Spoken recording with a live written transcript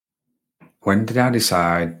When did I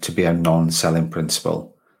decide to be a non-selling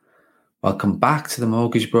principal? Welcome back to the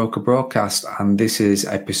Mortgage Broker Broadcast, and this is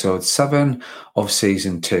episode 7 of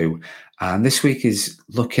season 2. And this week is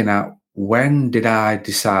looking at when did I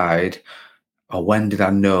decide, or when did I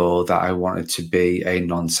know that I wanted to be a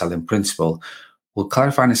non-selling principal? We'll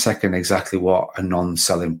clarify in a second exactly what a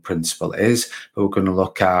non-selling principal is, but we're going to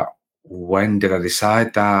look at when did I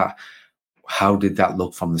decide that, how did that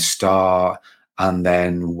look from the start, and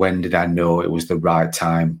then when did I know it was the right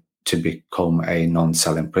time to become a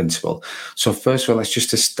non-selling principal. So first of all, let's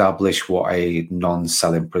just establish what a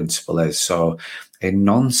non-selling principal is. So a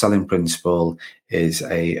non-selling principal is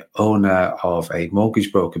a owner of a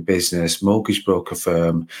mortgage broker business, mortgage broker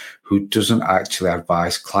firm who doesn't actually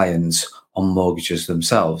advise clients on mortgages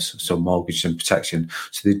themselves, so mortgage and protection.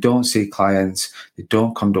 So they don't see clients, they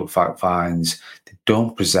don't conduct fact finds, they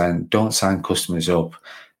don't present, don't sign customers up.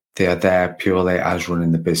 They are there purely as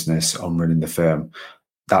running the business and running the firm.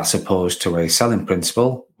 That's opposed to a selling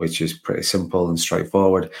principal, which is pretty simple and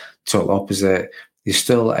straightforward. Total opposite. You're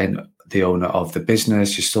still the owner of the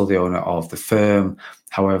business, you're still the owner of the firm.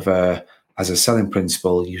 However, as a selling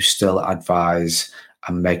principal, you still advise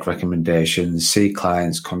and make recommendations, see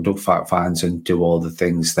clients, conduct fact finds, and do all the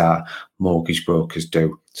things that mortgage brokers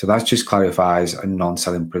do. So that just clarifies a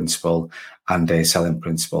non-selling principal and a selling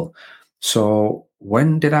principal. So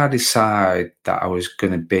when did I decide that I was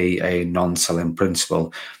going to be a non-selling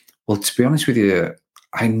principal? Well, to be honest with you,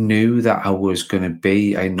 I knew that I was going to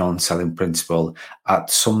be a non-selling principal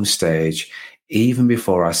at some stage, even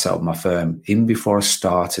before I set up my firm, even before I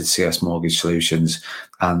started CS Mortgage Solutions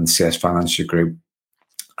and CS Financial Group.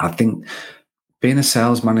 I think being a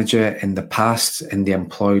sales manager in the past, in the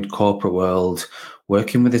employed corporate world,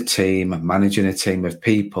 working with a team, managing a team of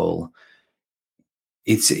people,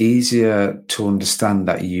 it's easier to understand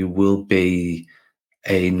that you will be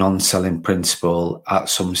a non-selling principal at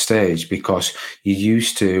some stage because you're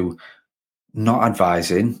used to not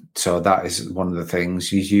advising. So that is one of the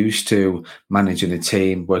things. You're used to managing a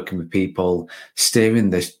team, working with people, steering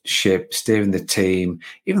the ship, steering the team.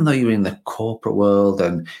 Even though you're in the corporate world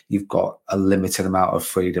and you've got a limited amount of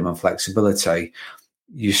freedom and flexibility,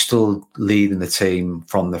 you're still leading the team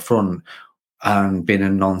from the front. And being a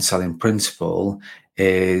non-selling principal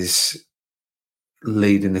is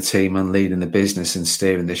leading the team and leading the business and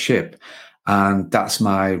steering the ship. And that's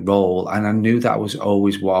my role. And I knew that was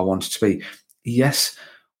always what I wanted to be. Yes,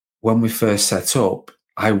 when we first set up,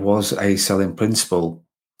 I was a selling principal.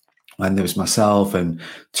 When there was myself and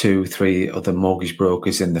 2-3 other mortgage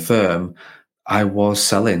brokers in the firm, I was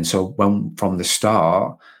selling. So from the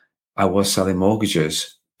start, I was selling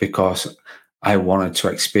mortgages because I wanted to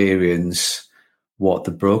experience what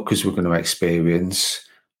the brokers were going to experience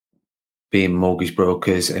being mortgage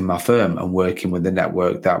brokers in my firm and working with the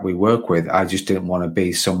network that we work with. I just didn't want to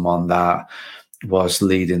be someone that was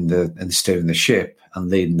leading and steering the ship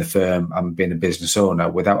and leading the firm and being a business owner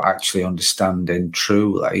without actually understanding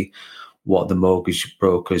truly what the mortgage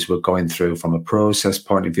brokers were going through from a process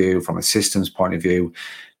point of view, from a systems point of view,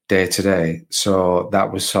 day to day. So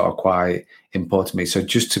that was sort of quite important to me. So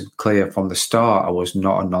just to clear from the start, I was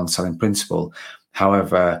not a non-selling principal.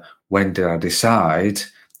 However, when did I decide?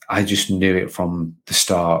 I just knew it from the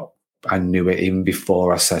start. I knew it even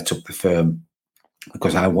before I set up the firm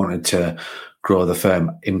because I wanted to grow the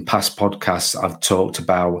firm. In past podcasts, I've talked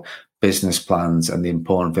about business plans and the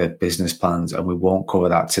importance of business plans, and we won't cover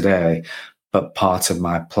that today. But part of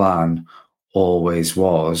my plan always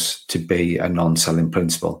was to be a non-selling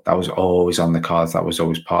principal. That was always on the cards. That was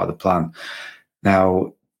always part of the plan.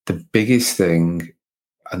 Now, the biggest thing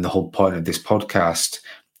and the whole point of this podcast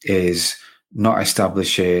is not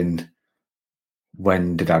establishing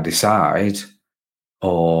when did I decide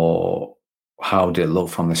or how did it look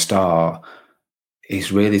from the start,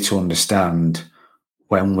 is really to understand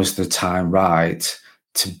when was the time right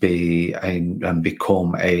to be and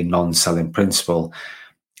become a non-selling principal.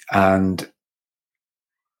 And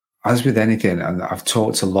as with anything, and I've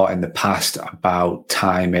talked a lot in the past about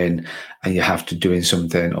timing and you have to doing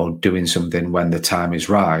something when the time is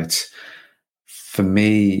right. For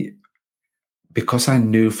me, because I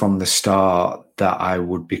knew from the start that I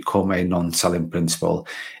would become a non-selling principal,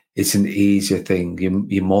 it's an easier thing.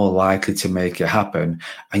 You're more likely to make it happen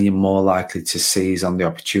and you're more likely to seize on the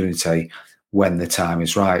opportunity when the time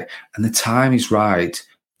is right. And the time is right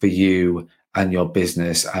for you and your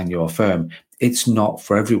business and your firm. It's not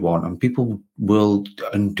for everyone. And people will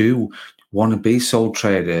and do want to be sole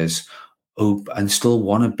traders and still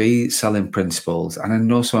want to be selling principals. And I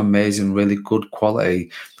know some amazing, really good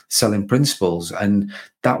quality selling principles, and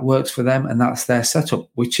that works for them, and that's their setup,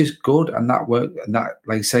 which is good. And that work, and that,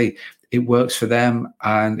 like I say, it works for them,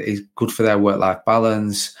 and it's good for their work-life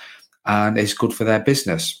balance, and it's good for their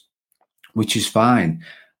business, which is fine.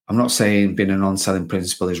 I'm not saying being a non-selling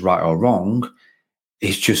principle is right or wrong.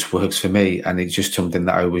 It just works for me, and it's just something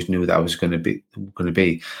that I always knew that I was going to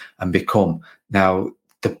be and become. Now,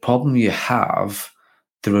 the problem you have,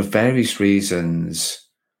 there are various reasons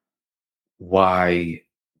why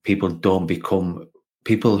people don't become,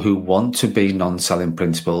 people who want to be non-selling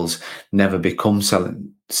principles never become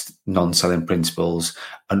non-selling principles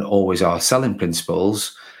and always are selling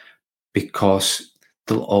principles, because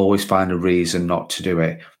they'll always find a reason not to do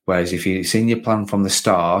it. Whereas if it's in your plan from the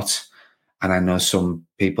start, and I know some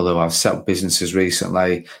people who have set up businesses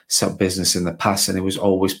recently, set up business in the past, and it was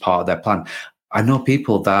always part of their plan. I know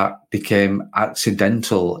people that became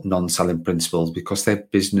accidental non-selling principles because their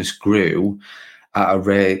business grew at a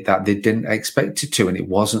rate that they didn't expect it to, and it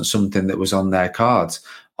wasn't something that was on the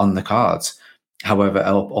cards, however,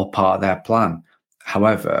 or part of their plan.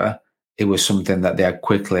 However, it was something that they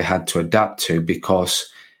quickly had to adapt to because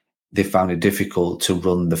they found it difficult to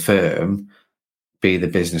run the firm, be the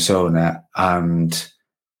business owner, and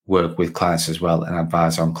work with clients as well and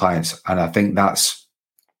advise on clients. And I think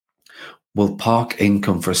we'll park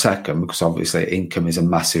income for a second, because obviously income is a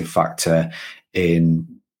massive factor in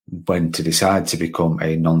when to decide to become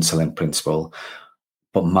a non-selling principal.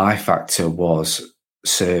 But my factor was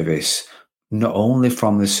service, not only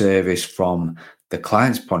from the service from the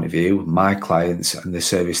client's point of view, my clients and the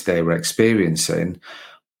service they were experiencing,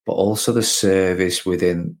 but also the service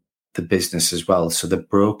within the business as well. So the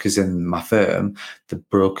brokers in my firm, the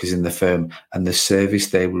brokers in the firm, and the service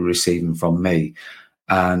they were receiving from me.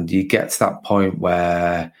 And you get to that point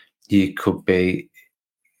where you could be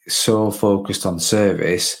so focused on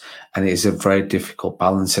service, and it is a very difficult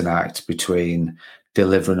balancing act between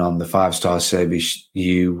delivering on the 5-star service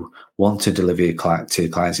you want to deliver to your clients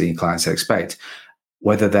and your clients expect,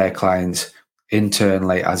 whether they're clients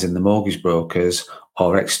internally as in the mortgage brokers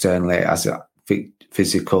or externally as a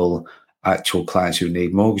physical actual clients who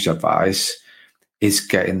need mortgage advice, is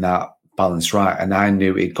getting that balance right. And I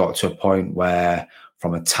knew it got to a point where,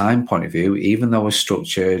 from a time point of view, even though I was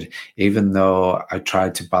structured, even though I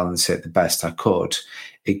tried to balance it the best I could,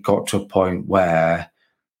 it got to a point where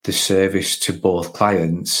the service to both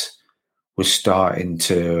clients was starting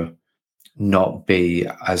to not be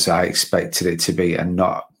as I expected it to be, and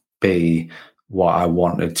not be what I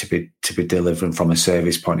wanted to be delivering from a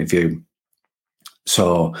service point of view.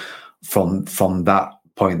 So from that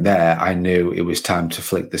point there, I knew it was time to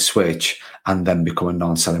flick the switch and then become a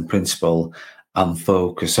non-selling principal and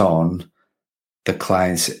focus on the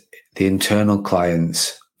clients, the internal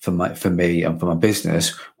clients for me and for my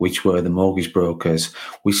business, which were the mortgage brokers,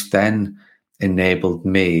 which then enabled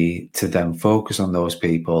me to then focus on those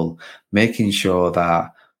people, making sure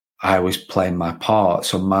that I was playing my part.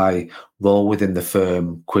 So my role within the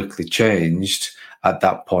firm quickly changed at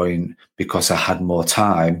that point because I had more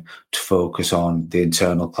time to focus on the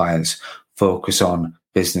internal clients, focus on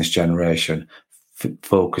business generation,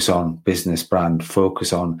 focus on business brand,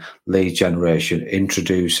 focus on lead generation,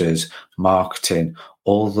 introducers, marketing,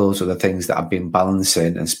 all those other things that I've been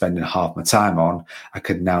balancing and spending half my time on. I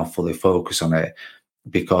could now fully focus on it,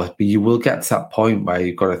 because you will get to that point where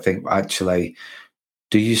you've got to think, actually,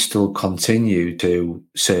 do you still continue to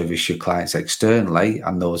service your clients externally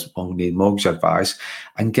and those who need mortgage advice,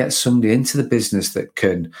 and get somebody into the business that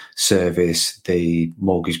can service the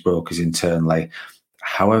mortgage brokers internally?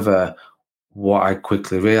 However, what I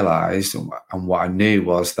quickly realized and what I knew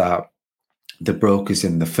was that the brokers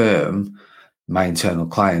in the firm, my internal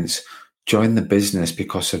clients, joined the business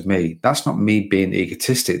because of me. That's not me being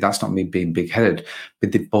egotistic. That's not me being big-headed.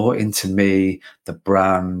 But they bought into me, the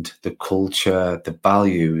brand, the culture, the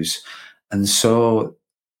values. And so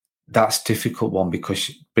that's a difficult one,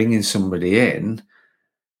 because bringing somebody in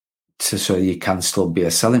so you can still be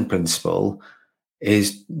a selling principal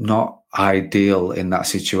is not ideal in that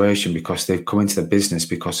situation, because they've come into the business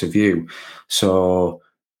because of you. So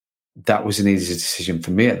that was an easy decision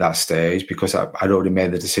for me at that stage, because I'd already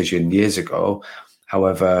made the decision years ago.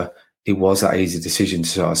 However, it was that easy decision to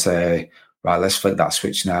sort of say, right, let's flip that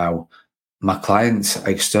switch now. My clients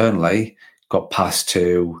externally got passed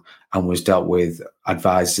to and was dealt with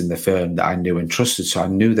advisors in the firm that I knew and trusted. So I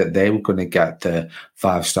knew that they were going to get the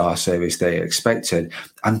 5-star service they expected,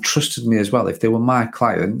 and trusted me as well. If they were my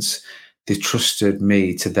clients, they trusted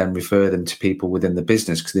me to then refer them to people within the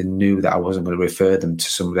business, because they knew that I wasn't going to refer them to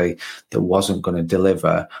somebody that wasn't going to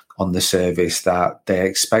deliver on the service that they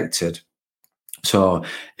expected. So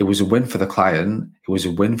it was a win for the client, it was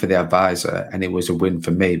a win for the advisor, and it was a win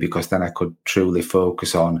for me, because then I could truly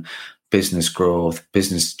focus on business growth,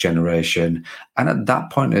 business generation. And at that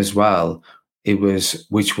point as well, it was,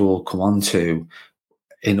 which we'll come on to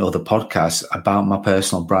in other podcasts, about my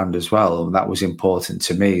personal brand as well. And that was important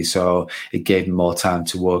to me. So it gave me more time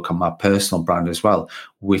to work on my personal brand as well,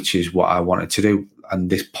 which is what I wanted to do.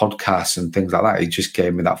 And this podcast and things like that, it just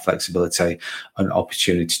gave me that flexibility and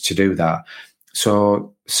opportunity to do that.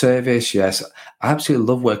 So service, yes, I absolutely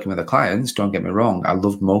love working with the clients. Don't get me wrong. I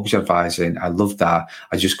loved mortgage advising. I loved that.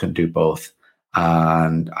 I just couldn't do both.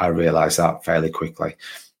 And I realized that fairly quickly.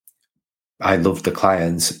 I loved the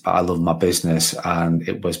clients, but I loved my business, and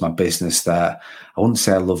it was my business that I wouldn't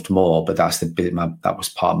say I loved more, but that's that was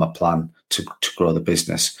part of my plan to grow the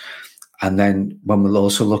business. And then when we'll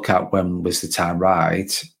also look at when was the time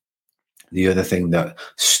right, the other thing that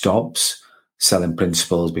stops selling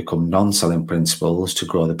principals become non-selling principals to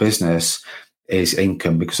grow the business is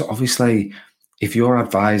income. Because obviously, if you're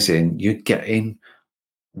advising, you're getting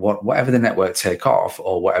whatever the network take off,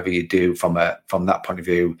 or whatever you do from that point of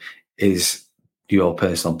view is your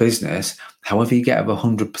personal business. However, you get over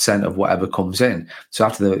 100% of whatever comes in. So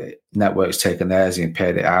after the network's taken theirs and you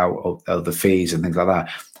paid it out of the fees and things like that,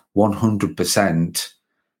 100%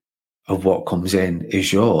 of what comes in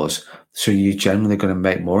is yours. So you're generally going to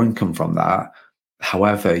make more income from that.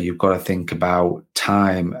 However, you've got to think about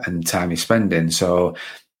time and time you're spending. So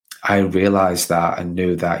I realized that and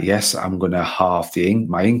knew that, yes, I'm going to halve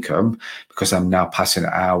my income, because I'm now passing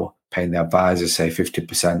it out, paying the advisor, say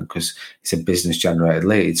 50%, because it's a business generated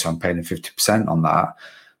lead. So I'm paying 50% on that.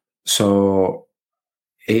 So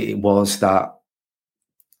it was that,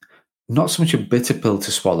 not so much a bitter pill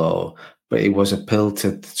to swallow, but it was a pill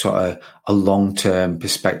to sort of a long-term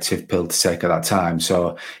perspective pill to take at that time.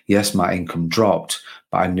 So yes, my income dropped,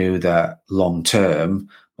 but I knew that long-term,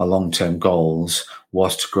 my long-term goals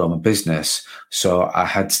was to grow my business. So I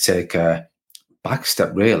had to take a back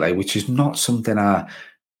step, really, which is not something I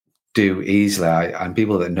do easily. And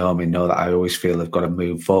people that know me know that I always feel I've got to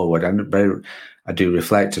move forward. And I do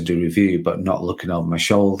reflect, I do review, but not looking over my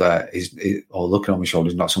shoulder or looking over my shoulder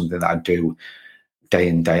is not something that I do day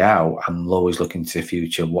in, day out. I'm always looking to the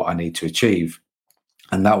future, what I need to achieve.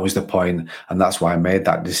 And that was the point. And that's why I made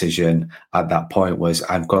that decision at that point, was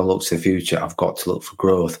I've got to look to the future. I've got to look for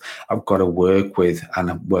growth. I've got to work with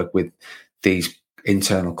these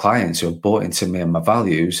internal clients who have bought into me and my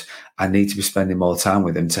values. I need to be spending more time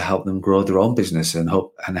with them to help them grow their own business and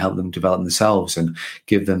help them develop themselves and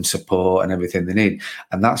give them support and everything they need.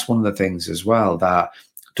 And that's one of the things as well that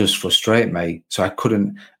does frustrate me. So I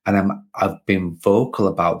couldn't, and I've been vocal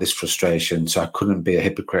about this frustration, so I couldn't be a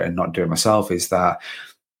hypocrite and not do it myself, is that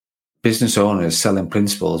business owners, selling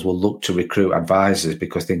principals, will look to recruit advisors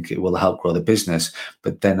because they think it will help grow the business,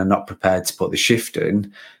 but then are not prepared to put the shift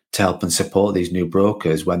in to help and support these new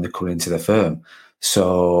brokers when they're coming into the firm.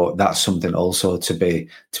 So that's something also to be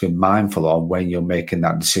mindful of when you're making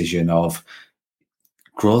that decision of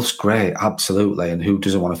growth's great, absolutely, and who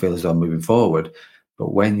doesn't want to feel as though moving forward?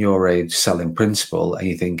 But when you're a selling principal and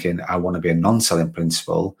you're thinking, I want to be a non-selling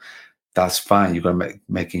principal, that's fine. You've got to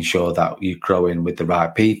making sure that you're growing with the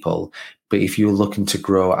right people. But if you're looking to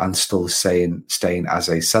grow and still staying as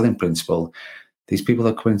a selling principal, these people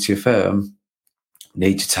that come into your firm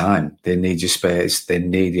need your time. They need your space. They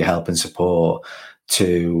need your help and support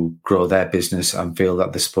to grow their business and feel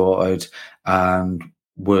that they're supported and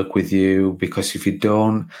work with you. Because if you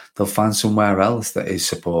don't, they'll find somewhere else that is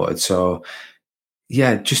supported. So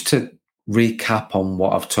yeah, just to recap on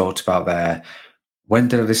what I've talked about there, when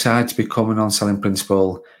did I decide to become a non-selling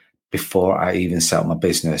principal? Before I even set up my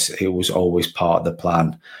business. It was always part of the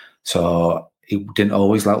plan. So it didn't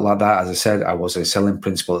always look like that. As I said, I was a selling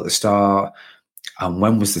principal at the start. And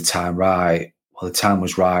when was the time right? Well, the time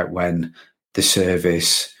was right when the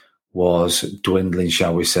service was dwindling,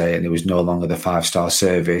 shall we say, and it was no longer the 5-star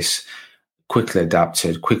service. Quickly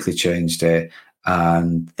adapted, quickly changed it,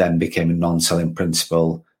 and then became a non-selling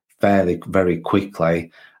principal very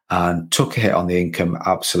quickly, and took a hit on the income,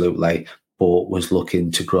 absolutely, but was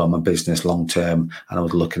looking to grow my business long term, and I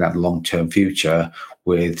was looking at the long-term future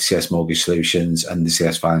with CS Mortgage Solutions and the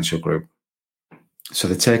CS Financial Group. So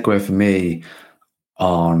the takeaway for me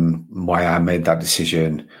on why I made that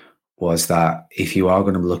decision was that if you are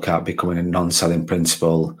going to look at becoming a non-selling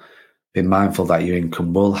principal, be mindful that your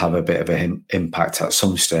income will have a bit of an impact at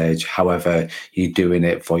some stage. However, you're doing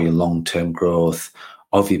it for your long-term growth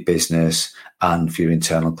of your business and for your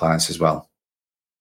internal clients as well.